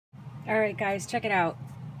All right, guys, check it out.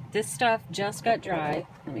 This stuff just got dry.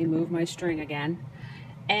 Let me move my string again.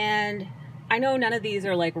 And I know none of these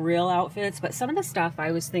are like real outfits, but some of the stuff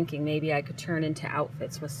I was thinking maybe I could turn into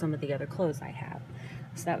outfits with some of the other clothes I have.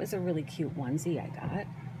 So that was a really cute onesie I got.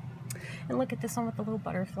 And look at this one with the little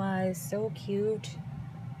butterflies, so cute.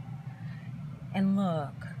 And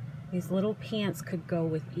look, these little pants could go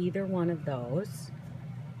with either one of those.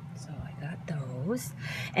 So I got those.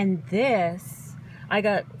 And this I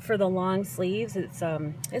got for the long sleeves.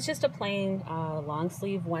 It's just a plain long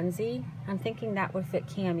sleeve onesie. I'm thinking that would fit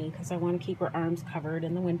Cami because I want to keep her arms covered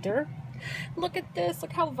in the winter. Look at this.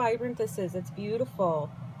 Look how vibrant this is. It's beautiful.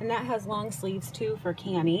 And that has long sleeves too for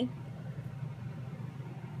Cami.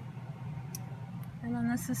 And then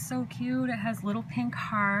this is so cute. It has little pink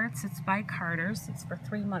hearts. It's by Carter's. It's for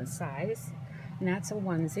 3-month size. And that's a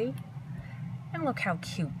onesie. And look how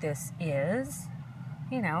cute this is.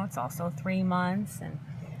 You know, it's also 3 months and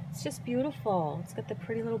it's just beautiful. It's got the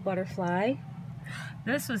pretty little butterfly.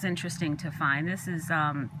 This was interesting to find. This is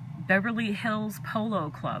Beverly Hills Polo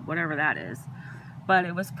Club, whatever that is. But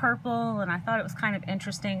it was purple and I thought it was kind of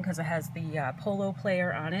interesting because it has the polo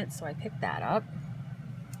player on it, so I picked that up.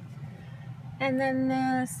 And then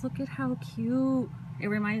this, look at how cute. It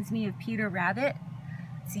reminds me of Peter Rabbit.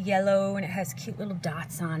 It's yellow and it has cute little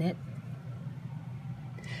dots on it.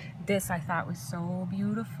 This I thought was so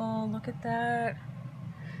beautiful. Look at that.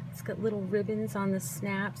 It's got little ribbons on the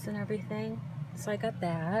snaps and everything. So I got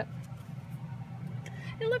that.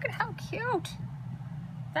 And look at how cute.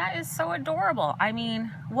 That is so adorable. I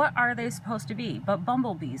mean, what are they supposed to be? But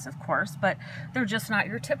bumblebees, of course, but they're just not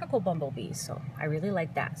your typical bumblebees. So I really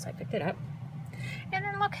like that. So I picked it up. And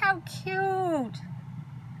then look how cute.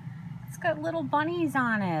 It's got little bunnies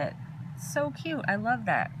on it. So cute. I love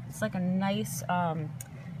that. It's like a nice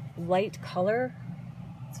light color.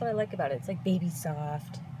 That's what I like about it. It's like baby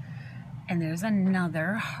soft. And there's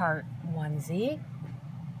another heart onesie.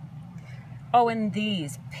 Oh, and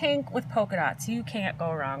these pink with polka dots. You can't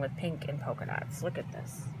go wrong with pink and polka dots. Look at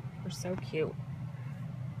this. They're so cute.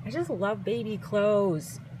 I just love baby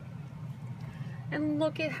clothes. And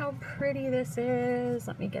look at how pretty this is.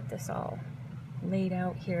 Let me get this all laid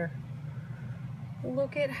out here.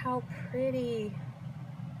 Look at how pretty.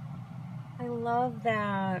 I love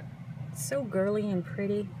that. It's so girly and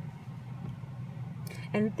pretty.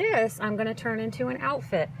 And this I'm going to turn into an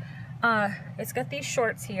outfit. It's got these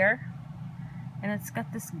shorts here. And it's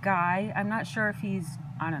got this guy. I'm not sure if he's,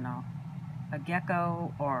 I don't know, a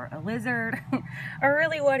gecko or a lizard or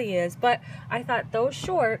really what he is. But I thought those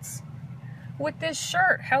shorts with this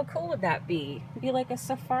shirt, how cool would that be? It'd be like a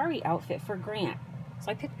safari outfit for Grant. So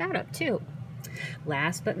I picked that up too.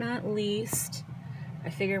 Last but not least, I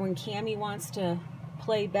figure when Cami wants to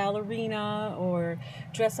play ballerina or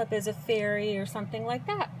dress up as a fairy or something like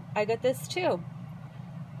that, I got this too.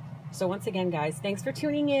 So once again, guys, thanks for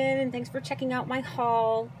tuning in and thanks for checking out my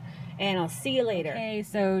haul, and I'll see you later. Okay,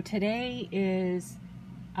 so today is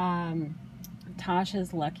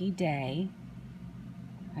Tasha's lucky day.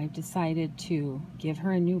 I've decided to give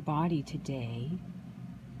her a new body today.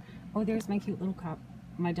 Oh, there's my cute little cup.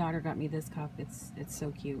 My daughter got me this cup. It's so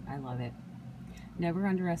cute. I love it. Never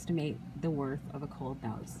underestimate the worth of a cold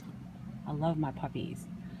nose. I love my puppies.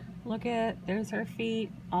 Look at, there's her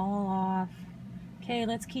feet all off. Okay,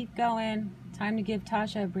 let's keep going. Time to give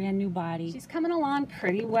Tasha a brand new body. She's coming along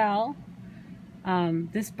pretty well.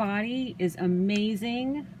 This body is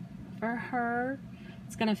amazing for her.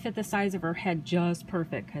 It's gonna fit the size of her head just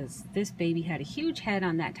perfect because this baby had a huge head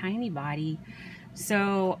on that tiny body.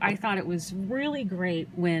 So I thought it was really great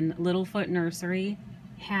when Littlefoot Nursery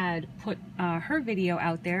had put her video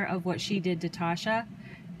out there of what she did to Tasha,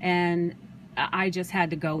 and I just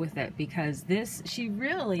had to go with it because she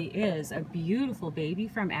really is a beautiful baby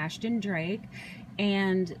from Ashton Drake,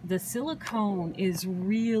 and the silicone is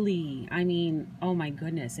really, I mean, oh my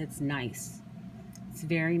goodness, it's nice. It's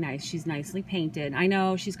very nice. She's nicely painted. I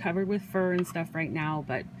know she's covered with fur and stuff right now,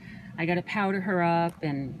 but I got to powder her up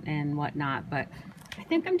and whatnot, but I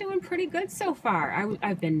think I'm doing pretty good so far.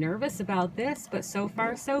 I've been nervous about this, but so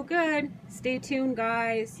far so good. Stay tuned,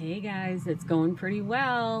 guys. Hey guys, it's going pretty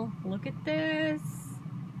well. Look at this.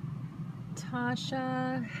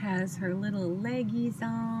 Tasha has her little leggies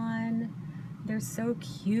on. They're so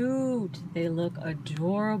cute. They look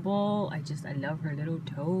adorable. I love her little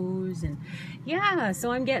toes. And yeah,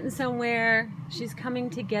 so I'm getting somewhere. She's coming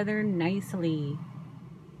together nicely.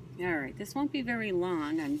 All right, this won't be very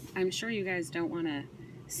long. I'm sure you guys don't want to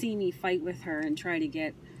see me fight with her and try to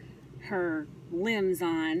get her limbs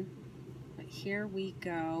on, but here we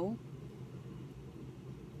go.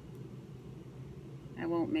 I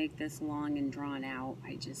won't make this long and drawn out.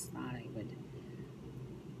 I just thought I would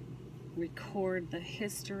record the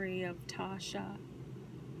history of Tasha.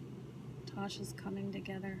 Tasha's coming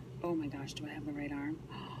together. Oh my gosh, do I have the right arm?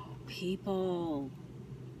 Oh, people.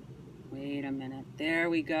 Wait a minute. There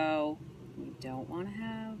we go. We don't want to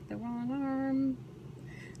have the wrong arm.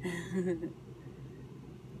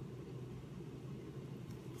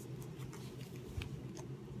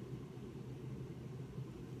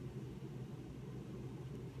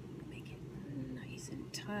 Make it nice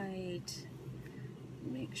and tight.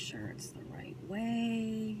 Make sure it's the right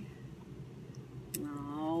way.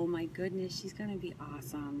 Oh my goodness, she's gonna be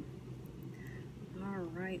awesome. All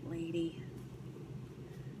right, lady.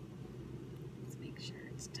 Let's make sure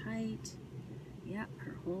it's tight. Yep,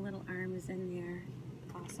 her whole little arm is in there.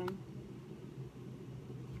 Awesome.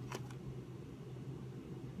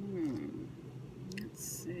 Let's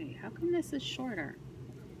see. How come this is shorter?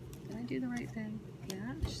 Did I do the right thing?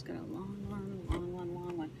 Yeah, she's got a long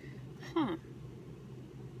one. Huh.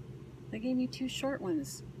 They gave me 2 short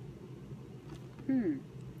ones.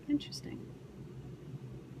 Interesting.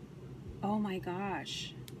 Oh my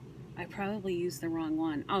gosh. I probably used the wrong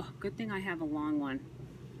one. Oh, good thing I have a long one.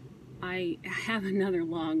 I have another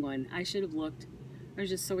long one. I should have looked. I was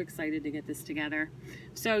just so excited to get this together.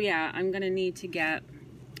 So yeah, I'm gonna need to get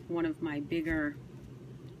one of my bigger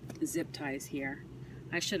zip ties here.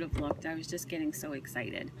 I should have looked. I was just getting so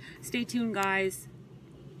excited. Stay tuned, guys.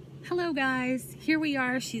 Hello guys, here we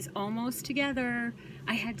are. She's almost together.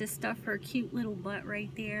 I had to stuff her cute little butt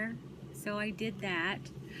right there, so I did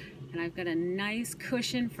that. And I've got a nice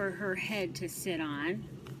cushion for her head to sit on.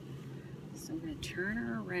 So I'm gonna turn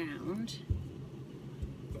her around.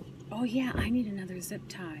 Oh yeah, I need another zip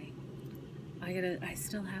tie. I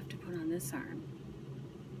still have to put on this arm.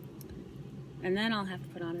 And then I'll have to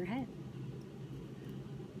put on her head.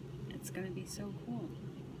 It's gonna be so cool.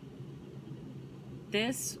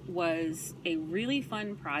 This was a really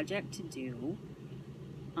fun project to do.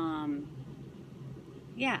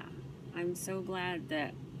 Yeah, I'm so glad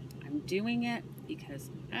that I'm doing it because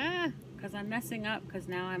I'm messing up because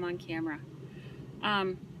now I'm on camera.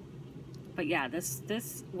 But yeah,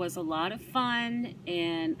 this was a lot of fun,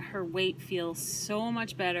 and her weight feels so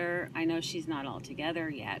much better. I know she's not all together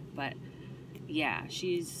yet, but yeah,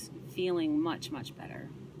 she's feeling much better.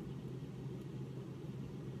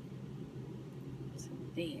 So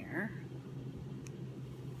there.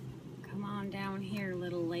 Come on down here,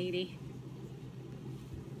 little lady.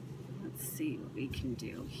 Let's see what we can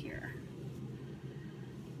do here.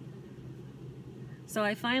 So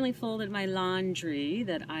I finally folded my laundry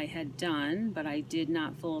that I had done, but I did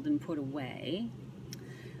not fold and put away.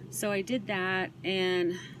 So I did that,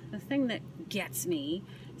 and the thing that gets me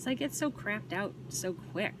is I get so crapped out so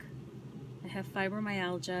quick. I have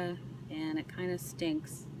fibromyalgia, and it kind of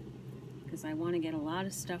stinks because I want to get a lot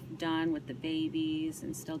of stuff done with the babies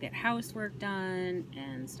and still get housework done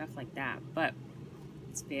and stuff like that. But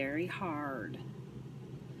it's very hard.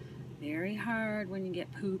 Very hard when you get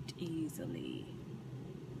pooped easily.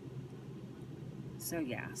 So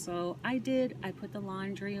yeah, so I put the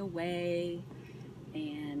laundry away,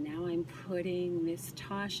 and now I'm putting Miss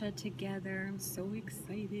Tasha together. I'm so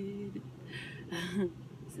excited.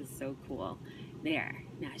 This is so cool. There,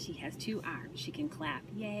 now she has 2 arms. She can clap.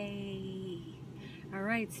 Yay! All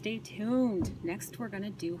right, stay tuned. Next, we're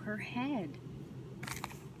gonna do her head.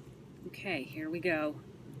 Okay, here we go.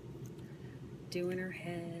 Doing her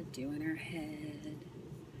head.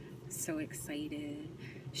 So excited.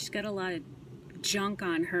 She's got a lot of junk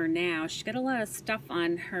on her now. She's got a lot of stuff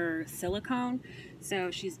on her silicone, so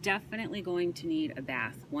she's definitely going to need a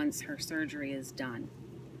bath once her surgery is done.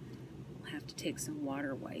 We'll have to take some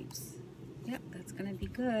water wipes. Yep, that's gonna be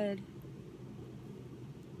good.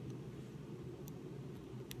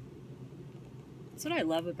 That's what I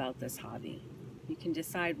love about this hobby. You can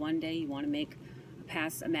decide one day you want to make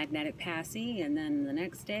a magnetic passy, and then the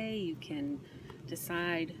next day you can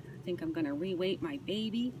decide, I think I'm gonna reweight my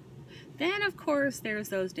baby. Then of course there's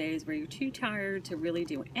those days where you're too tired to really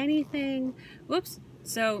do anything. Whoops.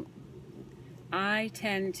 So I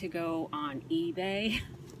tend to go on eBay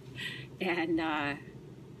and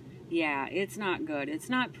yeah, it's not good. It's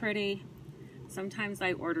not pretty. Sometimes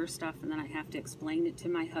I order stuff and then I have to explain it to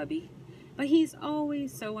my hubby, but he's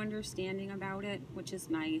always so understanding about it, which is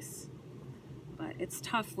nice. But it's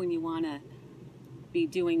tough when you want to be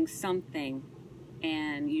doing something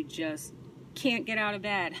and you just can't get out of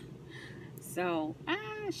bed. So,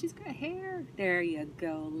 she's got hair. There you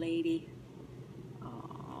go, lady.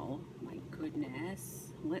 Oh, my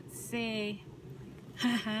goodness. Let's see.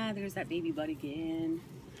 Haha, there's that baby butt again.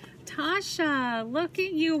 Tasha, look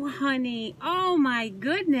at you, honey. Oh my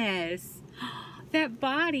goodness. That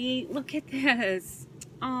body, look at this.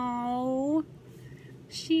 Oh,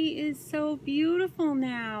 she is so beautiful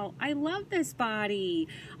now. I love this body.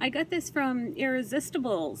 I got this from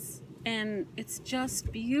Irresistibles and it's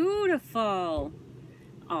just beautiful.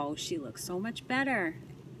 Oh, she looks so much better.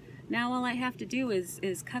 Now all I have to do is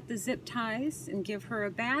cut the zip ties and give her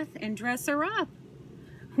a bath and dress her up.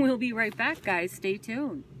 We'll be right back, guys. Stay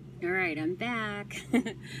tuned. All right, I'm back.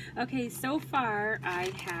 Okay, so far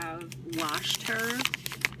I have washed her,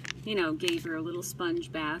 you know, gave her a little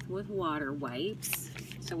sponge bath with water wipes.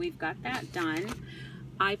 So we've got that done.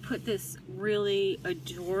 I put this really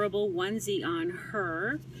adorable onesie on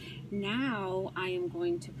her. Now I am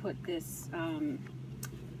going to put this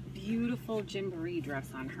beautiful gymboree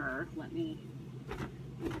dress on her. Let me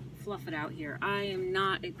fluff it out here. I am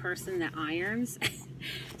not a person that irons.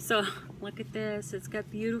 So look at this. It's got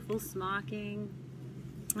beautiful smocking.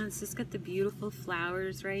 And it's just got the beautiful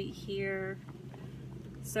flowers right here.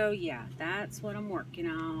 So yeah, that's what I'm working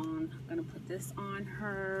on. I'm gonna put this on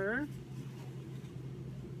her.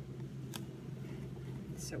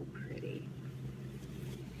 So pretty.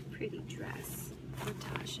 Pretty dress for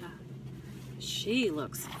Tasha. She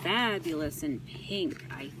looks fabulous in pink,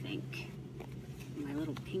 I think. My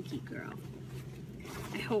little pinky girl.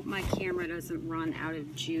 I hope my camera doesn't run out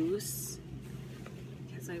of juice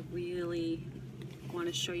because I really want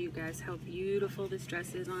to show you guys how beautiful this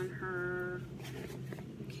dress is on her.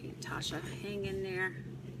 Okay, Tasha, hang in there.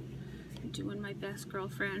 I'm doing my best,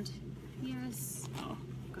 girlfriend. Yes. Oh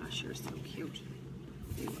gosh, you're so cute.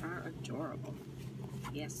 You are adorable.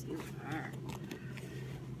 Yes, you are.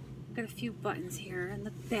 Got a few buttons here in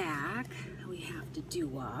the back we have to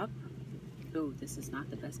do up. Oh, this is not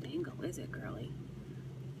the best angle, is it, girly?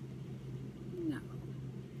 No.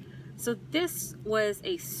 So this was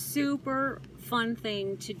a super fun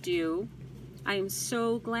thing to do. I am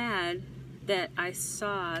so glad that I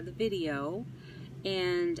saw the video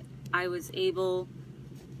and I was able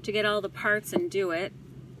to get all the parts and do it.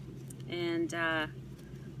 And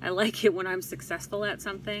I like it when I'm successful at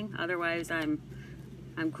something. Otherwise, I'm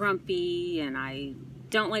grumpy and I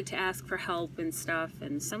don't like to ask for help and stuff,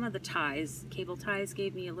 and some of the ties, cable ties,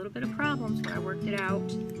 gave me a little bit of problems, but I worked it out.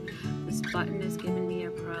 This button is giving me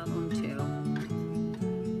a problem too,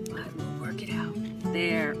 but we'll work it out.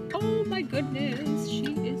 There. Oh my goodness, she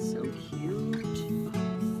is so cute.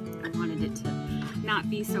 I wanted it to not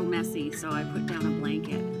be so messy, so I put down a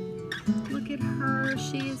blanket. Look at her,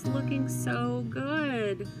 she is looking so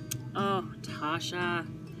good. Oh, Tasha,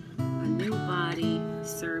 a new body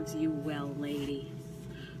serves you well, lady.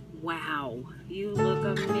 Wow, you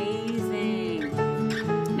look amazing.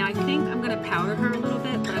 Now I think I'm gonna powder her a little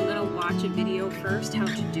bit, but I'm gonna watch a video first how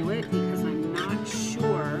to do it because I'm not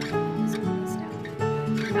sure. Let's put this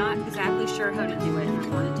down. Not exactly sure how to do it, and I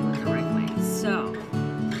want to do it the right way. So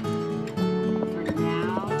for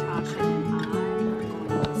now, Tasha and I are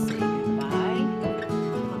going to say goodbye.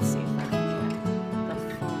 Let's see if I can get the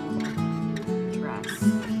full dress.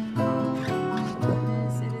 Oh, I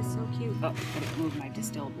gotta move my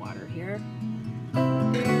distilled water here.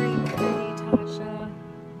 Very pretty, Tasha.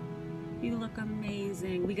 You look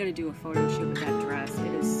amazing. We gotta do a photo shoot with that dress.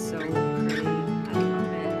 It is so pretty. I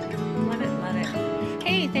love it. Love it, love it.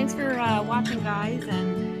 Hey, thanks for watching, guys,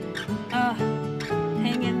 and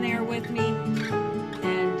hang in there with me,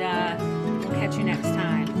 and we'll catch you next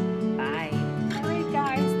time. Bye. All right,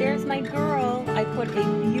 guys, there's my girl. I put a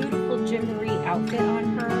beautiful gymboree outfit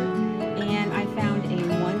on her, and I found a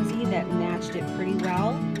onesie that matched it pretty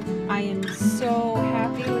well. I am so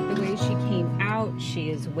happy with the way she came out. She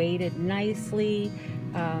is weighted nicely.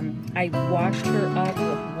 I washed her up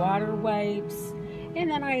with water wipes, and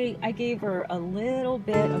then I gave her a little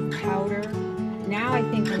bit of powder. Now I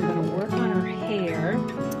think I'm going to work on her hair.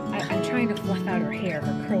 I'm trying to fluff out her hair.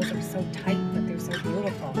 Her curls are so tight, but they're so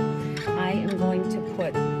beautiful. I am going to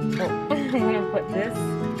put, I'm going to put this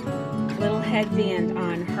little headband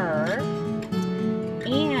on her,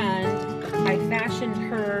 and I fashioned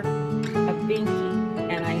her a binky,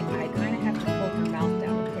 and I kind of have to pull her mouth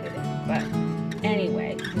down and put it in, but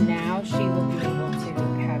anyway, now she will be able to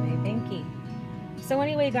have a binky. So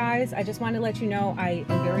anyway, guys, I just wanted to let you know I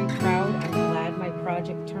am very proud. I'm glad my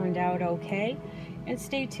project turned out okay, and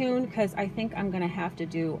stay tuned because I think I'm gonna have to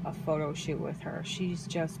do a photo shoot with her. She's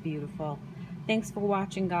just beautiful. Thanks for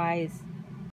watching, guys.